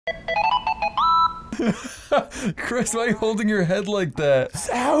Chris, why are you holding your head like that?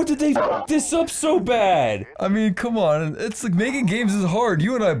 How did they f this up so bad? I mean, come on. It's like making games is hard.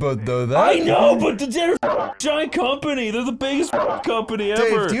 You and I both know that. I know, but they're a giant company. They're the biggest company ever.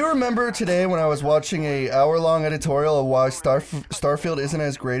 Dave, do you remember today when I was watching a hour-long editorial of why Starfield isn't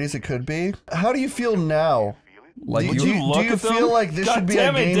as great as it could be? How do you feel now? Like, do you feel like this should be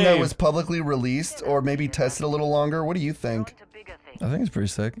a game that was Dave. publicly released or maybe tested a little longer? What do you think? I think it's pretty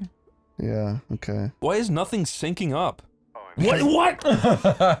sick. Yeah, okay. Why is nothing syncing up? What?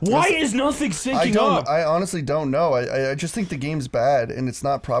 Why is nothing syncing up? I honestly don't know. I just think the game's bad and it's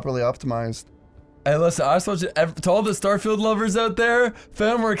not properly optimized. Hey, listen, I just want you to all the Starfield lovers out there,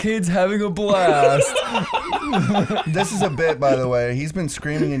 Phantom Arcade's having a blast. This is a bit, by the way. He's been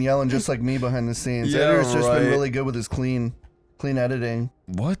screaming and yelling just like me behind the scenes. Yeah, Editor's just been right. really good with his clean editing.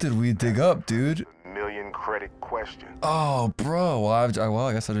 What did we dig up, dude? Million credit question. Oh, bro. Well, I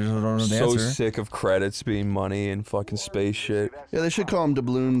guess I just don't know the So answer. sick of credits being money and fucking space shit. Yeah, they should call him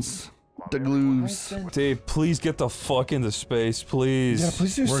doubloons. The glues. Dave, please get the fuck into space, please. Yeah,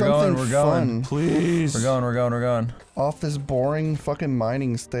 please do We're something going. fun. Please. We're going. Off this boring fucking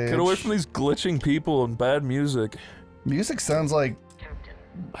mining stage. Get away from these glitching people and bad music. Music sounds like...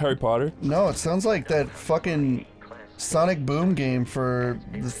 Harry Potter? No, it sounds like that fucking Sonic Boom game for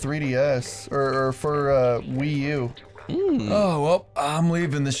the 3DS. Or for Wii U. Oh, well, I'm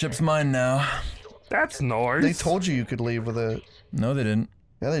leaving. The ship's mine now. That's nice. They told you could leave with it. No, they didn't.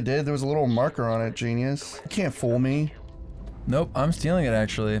 Yeah, they did. There was a little marker on it, genius. You can't fool me. Nope, I'm stealing it,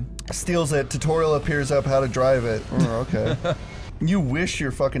 actually. Steals it. Tutorial appears up how to drive it. Oh, okay. You wish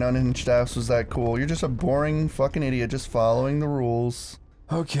your fucking unhinged ass was that cool. You're just a boring fucking idiot just following the rules.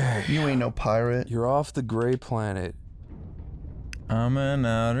 Okay. You ain't no pirate. You're off the gray planet. I'm in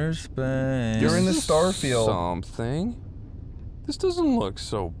outer space. You're in the This is Starfield. Something. This doesn't look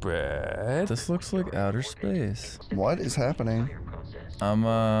so bad. This looks like outer space. What is happening? I'm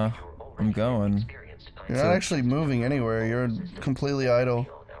going. You're not actually moving anywhere. You're completely idle.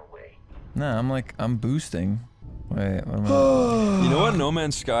 Nah, I'm boosting. Wait, what am I? You know what No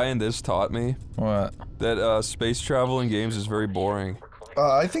Man's Sky and this taught me? What? That space travel in games is very boring.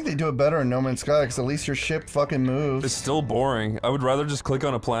 I think they do it better in No Man's Sky, because at least your ship fucking moves. It's still boring. I would rather just click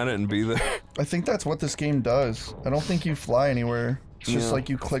on a planet and be there. I think that's what this game does. I don't think you fly anywhere. It's just Yeah. like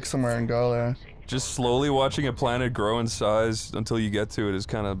you click somewhere and go there. Just slowly watching a planet grow in size until you get to it is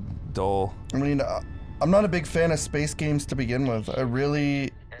kind of dull. I mean, I'm not a big fan of space games to begin with. I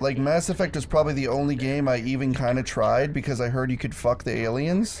really... Like, Mass Effect is probably the only game I even kind of tried because I heard you could fuck the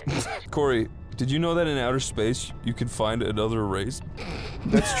aliens. Corey, did you know that in outer space you could find another race?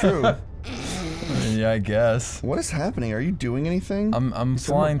 That's true. Yeah, I guess. What is happening? Are you doing anything? I'm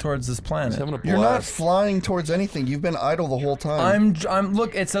flying towards this planet. He's having a blast. You're not flying towards anything. You've been idle the whole time.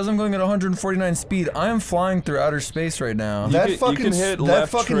 Look, it says I'm going at 149 speed. I'm flying through outer space right now. That you fucking can hit that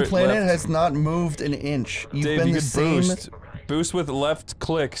left, fucking planet left. has not moved an inch. You've Dave, been you the could same. boost. Boost with left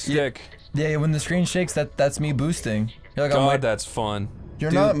click stick. Yeah, when the screen shakes, that's me boosting. You're like, God, that's fun. You're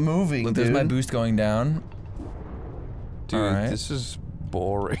Dude, not moving, look, dude. there's my boost going down. Dude, Alright. this is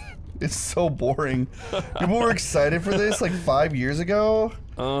boring. It's so boring. People were excited for this like 5 years ago.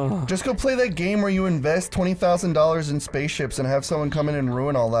 Just go play that game where you invest $20,000 in spaceships and have someone come in and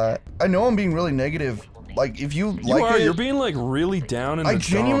ruin all that. I know I'm being really negative. Like, if you like it... You're being like really down in the I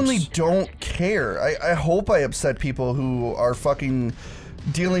genuinely dumps. don't care. I hope I upset people who are fucking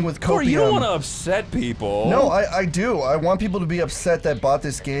dealing with copium. Corey, you don't want to upset people. No, I do. I want people to be upset that bought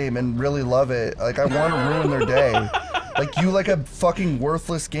this game and really love it. Like, I want to ruin their day. Like, you like a fucking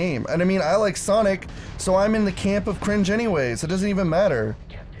worthless game. And I mean, I like Sonic, so I'm in the camp of cringe anyways. It doesn't even matter.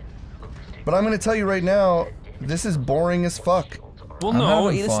 But I'm gonna tell you right now, this is boring as fuck. Well, I'm no,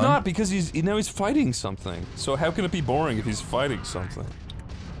 having it's fun. not because he's fighting something. So how can it be boring if he's fighting something?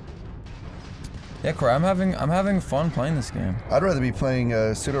 Yeah, Corey, I'm having fun playing this game. I'd rather be playing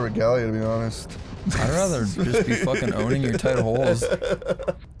Pseudo Regalia, to be honest. I'd rather just be fucking owning your tight holes.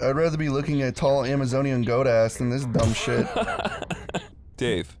 I'd rather be looking at tall Amazonian goat ass than this dumb shit.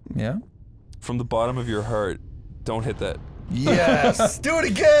 Dave, Yeah? from the bottom of your heart, don't hit that. Yes! Do it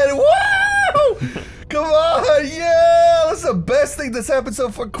again! Woo! Come on! Yeah! That's the best thing that's happened so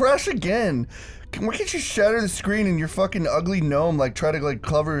far. Crash again! Why can't you shatter the screen and your fucking ugly gnome like try to like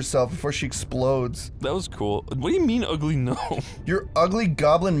cover herself before she explodes? That was cool. What do you mean ugly gnome? Your ugly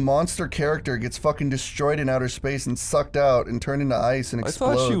goblin monster character gets fucking destroyed in outer space and sucked out and turned into ice and I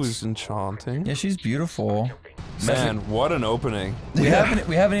explodes. thought she was enchanting. Yeah, she's beautiful. Man, what an opening. We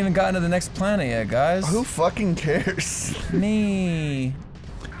haven't even gotten to the next planet yet, guys. Who fucking cares? Me.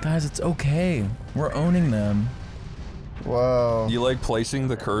 Guys, it's okay. We're owning them. Wow. You like placing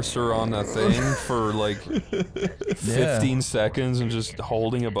the cursor on a thing for like 15 seconds and just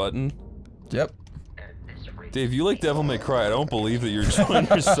holding a button? Yep. Dave, you like Devil May Cry. I don't believe that you're enjoying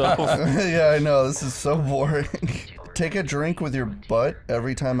yourself. Yeah, I know. This is so boring. Take a drink with your butt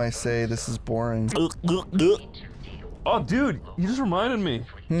every time I say this is boring. Oh, dude, you just reminded me.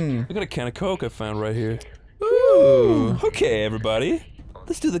 I got a can of Coke I found right here. Ooh. Okay, everybody.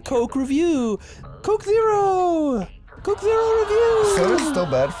 Let's do the Coke review. Coke Zero! Coke Zero review! Soda's still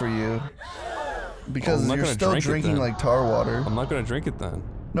bad for you. Because not you're gonna still drink it drinking then. like tar water. I'm not gonna drink it then.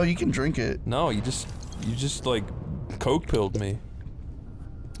 No, you can drink it. No, you just like Coke pilled me.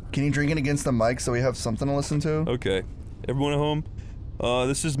 Can you drink it against the mic so we have something to listen to? Okay. Everyone at home,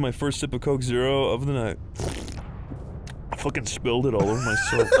 this is my first sip of Coke Zero of the night. I fucking spilled it all over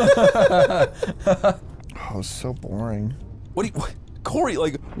myself. Oh, so boring. What Corey,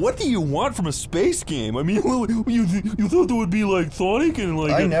 like, what do you want from a space game? I mean, you thought there would be, like, Sonic and,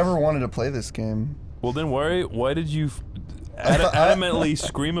 like... I never wanted to play this game. Well, then why did you adamantly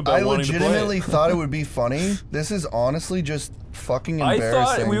scream about wanting to play it? I legitimately thought it would be funny. This is honestly just fucking embarrassing.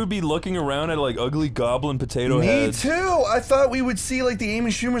 I thought we would be looking around at, like, ugly goblin potato heads. Me too! I thought we would see, like, the Amy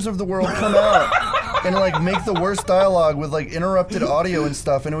Schumers of the world come out and, like, make the worst dialogue with, like, interrupted audio and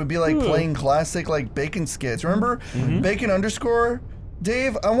stuff, and it would be, like, playing classic, like, Bacon skits. Remember? Bacon underscore?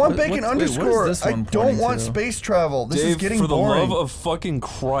 Dave, I want Bacon underscore. I don't want space travel. This is getting boring. For the love of fucking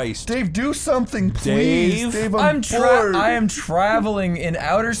Christ. Dave, do something, please. Dave, I'm bored. I am traveling in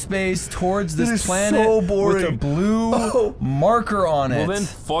outer space towards this planet so boring. with a blue marker on it. Well then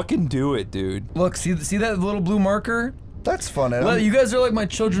fucking do it, dude. Look, see that little blue marker? That's fun, Adam. Well, you guys are like my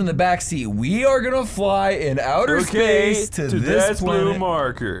children in the backseat. We are gonna fly in outer space to this planet. Blue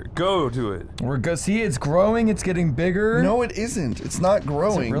marker. Go to it. We're go. See, it's growing. It's getting bigger. No, it isn't. It's not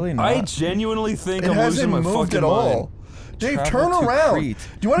growing. Is it really not? I genuinely think it I'm losing my hasn't moved fucking at all. mind. Dave, Travel turn to around. Crete.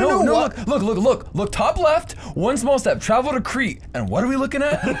 Do you want to know what? Look, top left, one small step, travel to Crete. And what are we looking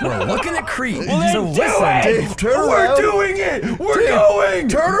at? We're looking at Crete. Well, so then listen, Dave, turn around. We're doing it. We're going.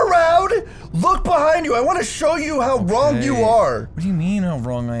 Turn around. Look behind you. I want to show you how wrong you are. What do you mean how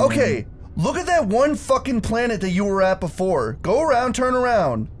wrong I am? Okay, look at that one fucking planet that you were at before. Go around, turn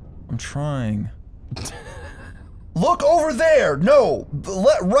around. I'm trying. Look over there. No,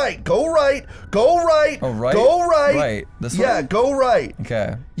 right. Go right. Go right. Oh, right? Go right. Right. This yeah, one? go right.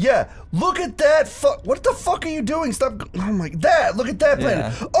 Okay. Yeah, look at that what the fuck are you doing? Stop. Oh my, look at that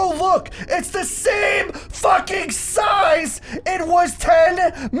planet. Yeah. Oh look, it's the same fucking size it was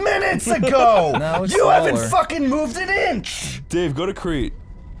 10 minutes ago. No, it's you haven't smaller. fucking moved an inch. Dave, go to Crete.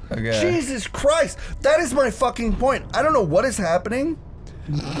 Okay. Jesus Christ, that is my fucking point. I don't know what is happening,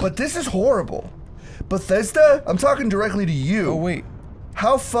 but this is horrible. Bethesda, I'm talking directly to you. Oh wait.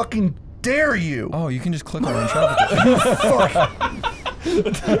 How fucking dare you? Oh, you can just click on it and travel to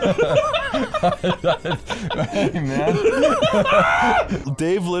Hey, man.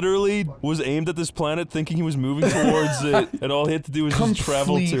 Dave literally was aimed at this planet thinking he was moving towards it, and all he had to do was just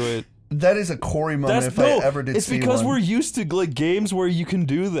travel to it. That is a Corey moment if I ever did see one. It's because we're used to like games where you can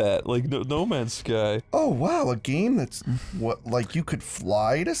do that, like No Man's Sky. Oh wow, a game that's what, like you could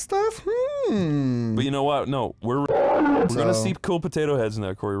fly to stuff? But you know what? No, we're gonna see cool potato heads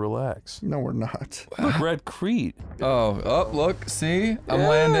now, Corey. Relax. No, we're not. Look, we're at Crete. Oh, look, see? I'm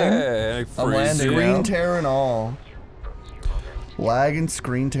landing. I'm landing. Screen tear and all. Lag and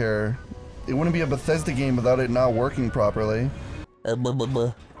screen tear. It wouldn't be a Bethesda game without it not working properly.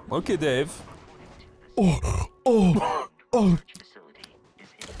 Okay, Dave. Oh.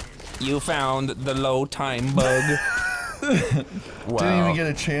 You found the low time bug. Wow. Didn't even get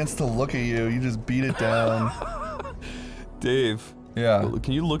a chance to look at you. You just beat it down. Dave. Yeah.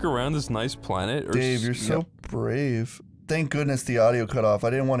 Can you look around this nice planet? Or Dave, you're so brave. Thank goodness the audio cut off. I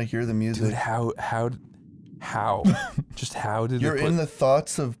didn't want to hear the music. Dude, how? Just how did You're in the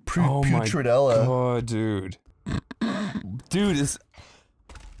thoughts of Oh my Putridulla. God, dude. Dude,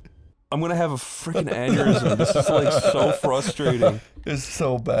 I'm gonna have a freaking aneurysm. This is like so frustrating. It's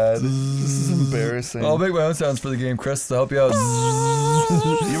so bad. This is embarrassing. I'll make my own sounds for the game, Chris, to help you out.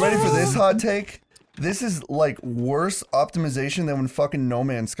 You ready for this hot take? This is like worse optimization than when fucking No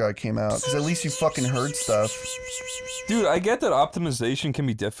Man's Sky came out. Because at least you fucking heard stuff. Dude, I get that optimization can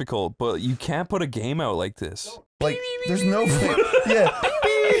be difficult, but you can't put a game out like this. Like, there's no yeah.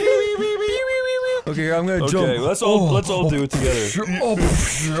 Okay, I'm gonna jump. Okay, let's all do it together.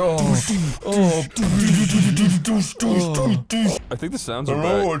 I think the sounds are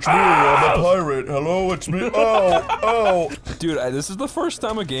Hello, back. it's me. I'm a pirate. Hello, it's me. Oh. Dude, this is the first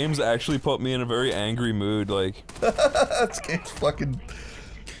time a game's actually put me in a very angry mood. Like, That's fucking.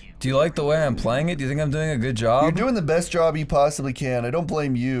 Do you like the way I'm playing it? Do you think I'm doing a good job? You're doing the best job you possibly can. I don't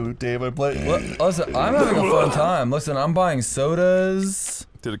blame you, Dave. I blame. Listen, I'm having a fun time. Listen, I'm buying sodas.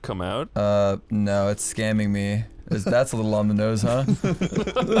 Did it come out? No, it's scamming me. That's a little on the nose, huh?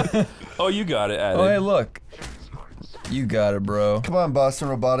 Oh, you got it, Added. Oh, hey, look. You got it, bro. Come on, Boston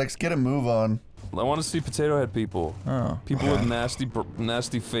Robotics, get a move on. I want to see potato head people. Oh. People with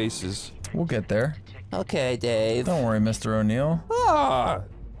nasty faces. We'll get there. Okay, Dave. Don't worry, Mr. O'Neill. Ah!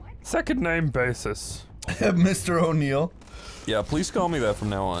 Second name basis. Mr. O'Neill, Yeah, please call me that from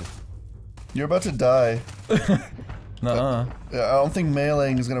now on. you're about to die. Nuh-uh. I don't think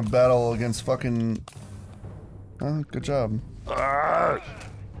Mailing is gonna battle against fucking. Oh, good job.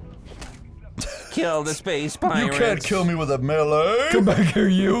 Kill the space pirates. You can't kill me with a melee. Come back here,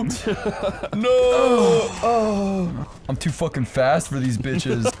 you. No. Oh. I'm too fucking fast for these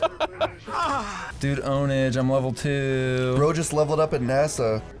bitches. Dude, ownage, I'm level 2. Bro just leveled up at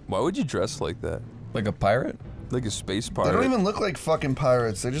NASA. Why would you dress like that? Like a pirate? Like a space They pirate? don't even look like fucking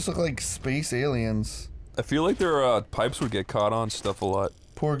pirates. They just look like space aliens. I feel like their pipes would get caught on stuff a lot.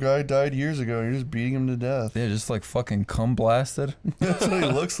 Poor guy died years ago. You're just beating him to death. Yeah, just like fucking cum blasted. That's what he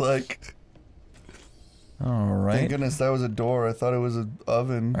looks like. Alright. Thank goodness that was a door. I thought it was an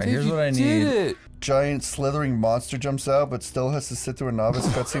oven. Alright, here's what I Did need. it! Giant slithering monster jumps out, but still has to sit through a novice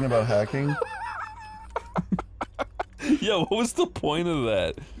cutscene about hacking. Yeah, what was the point of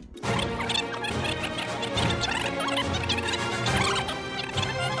that?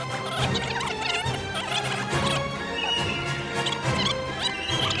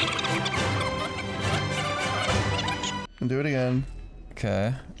 And do it again.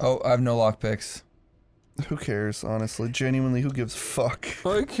 Okay. Oh, I have no lockpicks. Who cares, honestly? Genuinely, who gives a fuck?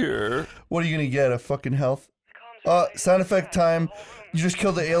 I care. What are you gonna get? A fucking health? Sound effect time. You just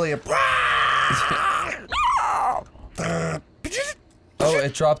killed the alien. Oh,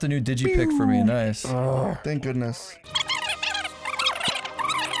 it dropped a new digipick for me. Nice. Thank goodness.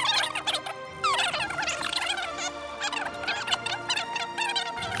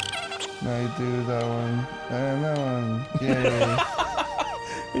 Now you do that one. And that one. Yay.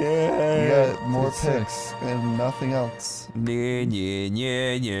 Yeah. You got more That's picks and nothing else. Cool.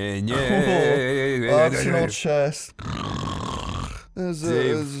 Optional chest.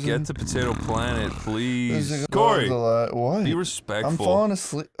 Dave, get to Potato Planet, please. Corey! Corey, What? be respectful. I'm falling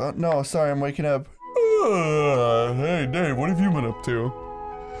asleep. No, sorry, I'm waking up. Hey, Dave, what have you been up to?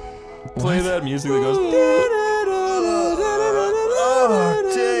 Play that music that goes.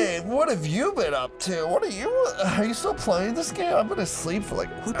 Oh, Dave, what have you been up to? What are you still playing this game? I've been asleep for like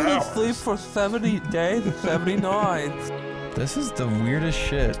We've been hours. asleep for 70 days and 70 nights. This is the weirdest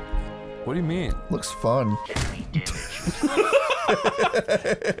shit. What do you mean? Looks fun.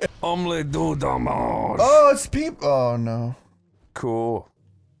 Omelette du dommage. Oh, it's people. Oh, no. Cool.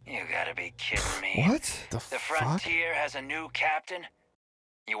 You gotta be kidding me. What? The Frontier has a new captain?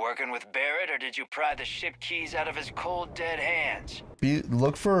 You working with Barrett, or did you pry the ship keys out of his cold, dead hands?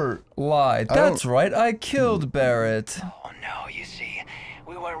 Look for. Lie. That's right, I killed Barrett. Oh no, you see,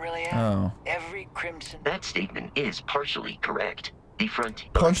 we weren't really out. Oh. Every Crimson... That statement is partially correct. The Frontier...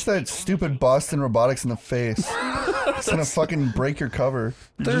 Punch that stupid Boston Robotics in the face. It's gonna fucking break your cover.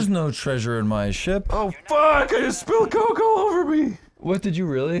 There's no treasure in my ship. Oh fuck! I just spilled Coke all over me. What did you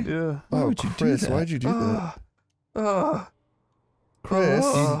really? Yeah. Why Oh, would you Chris, do that? why'd you do that? Ah, Chris.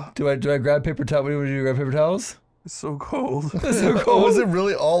 Do I grab paper towel? What do you do? Grab paper towels? it's so cold. That's so Oh, cold. was it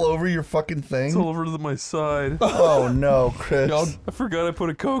really all over your fucking It's thing? all over to my side. Oh no, Chris. I forgot I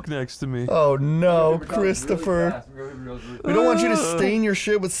put a Coke next to me. Oh no, Christopher. We don't want you to stain your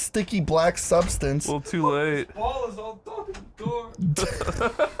shit with sticky black substance. Well, too late.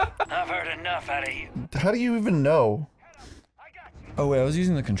 I've heard enough out of you. How do you even know? Oh wait, I was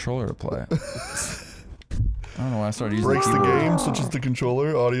using the controller to play. I don't know why I started using Breaks the game, switches the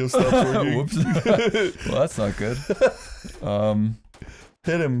controller, audio stops working. Whoops. Well, that's not good.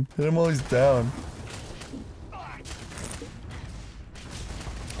 Hit him while he's down.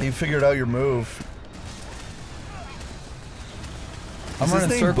 You figured out your move. I'm Is his running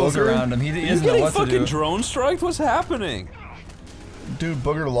name circles Booger? around him. He You doesn't know getting what to fucking do. drone striked? What's happening? Dude,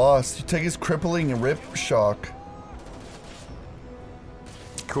 Booger lost. You take his crippling rip shock.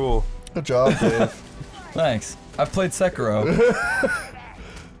 Cool. Good job, Dave. Thanks. I've played Sekiro.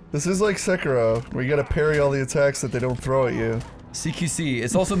 This is like Sekiro, where you gotta parry all the attacks that they don't throw at you. CQC.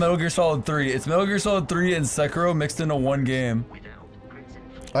 It's also Metal Gear Solid 3. It's Metal Gear Solid 3 and Sekiro mixed into one game.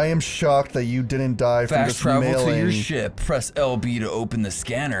 I am shocked that you didn't die from Fast just travel mailing. to your ship. Press LB to open the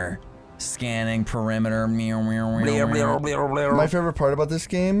scanner. Scanning perimeter. Meow, meow, meow, meow. My favorite part about this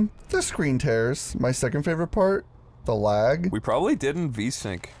game, the screen tears. My second favorite part, the lag. We probably didn't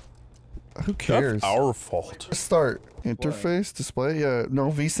VSync. Who cares? That's our fault. Start. Interface, display, yeah.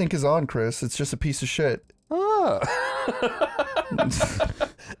 No, VSync is on, Chris. It's just a piece of shit. Ah.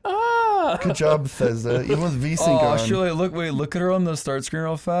 Good job, Bethesda. Even with VSync Oh, on. Shirley, look at her on the start screen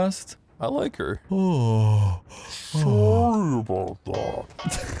real fast. I like her. Oh. Sorry about that.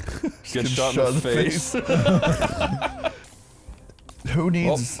 Get shot in the face. Who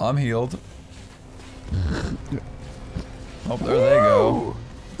needs... Oh, I'm healed. Oh, there they go.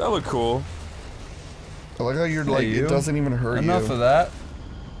 That looked cool. I like how you're like, you. it doesn't even hurt you. Enough of that.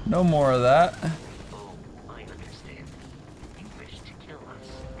 No more of that. Oh, I understand. You wish to kill us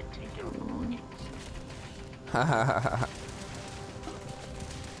and take our belongings.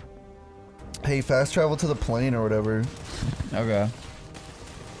 Hey, fast travel to the plane or whatever. Okay.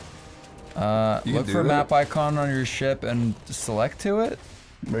 You Look can for a do map that. icon on your ship and select to it.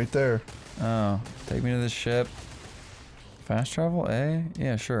 Right there. Oh, take me to the ship. Fast travel, A?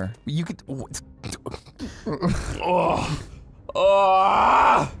 Yeah, sure. You could. Oh.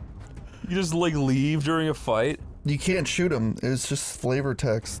 You just like leave during a fight. You can't shoot him. It's just flavor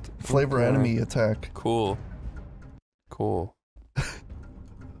text. Flavor Okay. enemy attack. Cool. Cool. I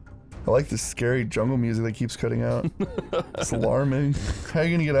like this scary jungle music that keeps cutting out. It's alarming. How are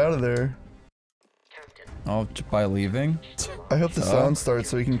you gonna get out of there? Oh, by leaving? I hope the sound starts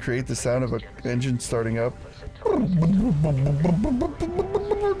so we can create the sound of an engine starting up.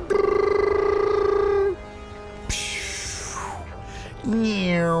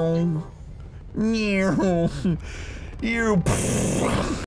 Meow. Meow. You.